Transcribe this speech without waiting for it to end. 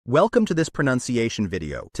Welcome to this pronunciation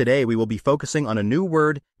video. Today we will be focusing on a new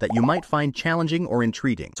word that you might find challenging or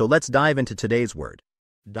intriguing. So let's dive into today's word.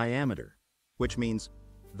 Diameter, which means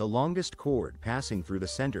the longest chord passing through the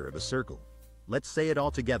center of a circle. Let's say it all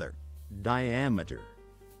together. Diameter.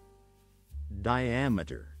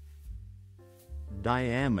 Diameter.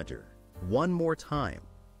 Diameter. One more time.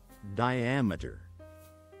 Diameter.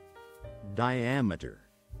 Diameter.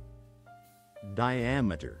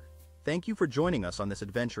 Diameter. Thank you for joining us on this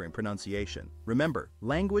adventure in pronunciation. Remember,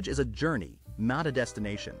 language is a journey, not a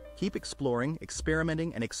destination. Keep exploring,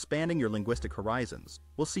 experimenting, and expanding your linguistic horizons.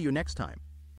 We'll see you next time.